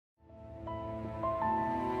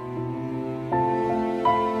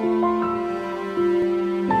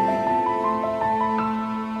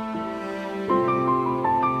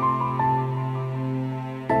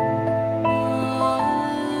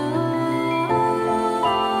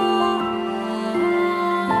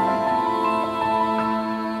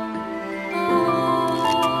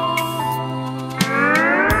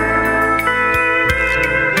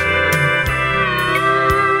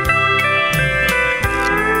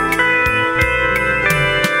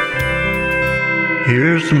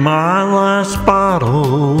Here's my last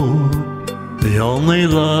bottle, the only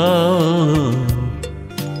love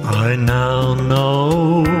I now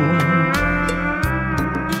know.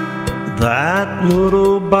 That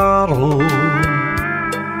little bottle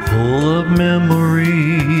full of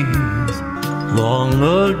memories long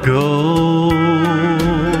ago.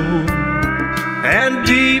 And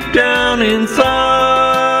deep down inside,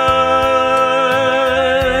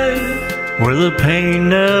 where the pain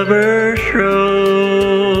never shows,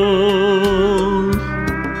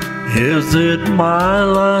 is it my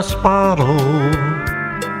last bottle?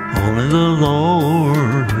 Only the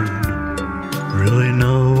Lord really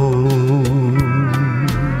knows.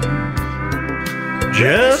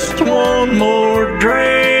 Just one more drink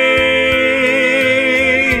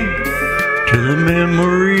to the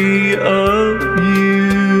memory of you.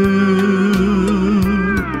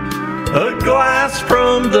 A glass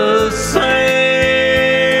from the same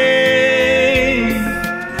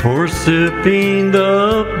for sipping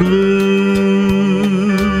the blues.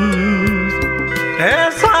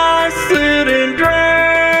 As I sit and drink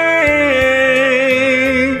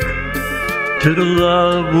to the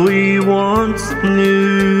love we once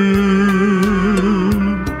knew.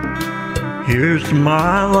 Here's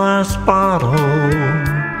my last bottle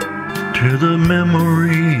to the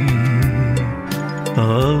memory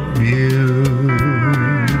of you.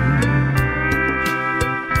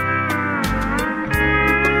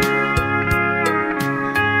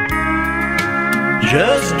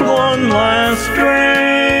 Just one last drink,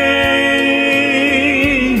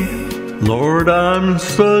 Lord, I'm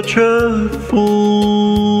such a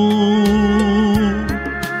fool.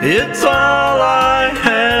 It's all I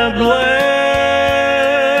have left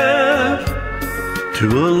to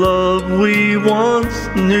a love we once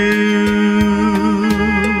knew.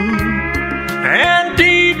 And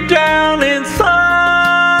deep down inside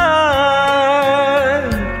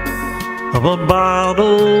of a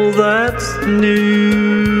bottle that's new,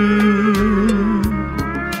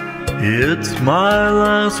 it's my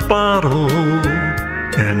last bottle,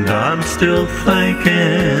 and I'm still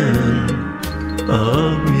thinking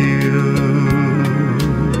of you.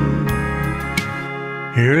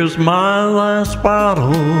 Here's my last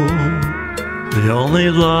bottle, the only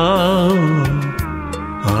love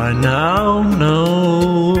I now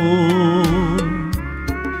know.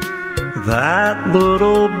 That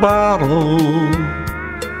little bottle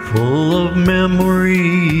full of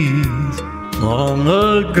memories long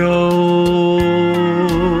ago.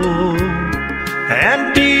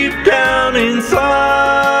 And deep down inside,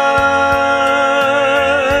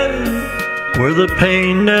 where the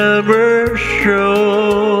pain never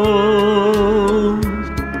shows,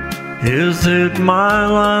 is it my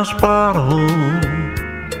last bottle?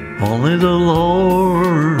 Only the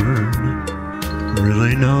Lord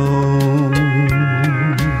really knows.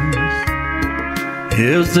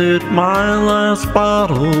 Is it my last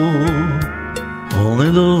bottle? Only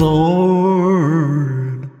the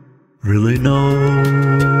Lord really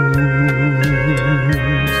knows.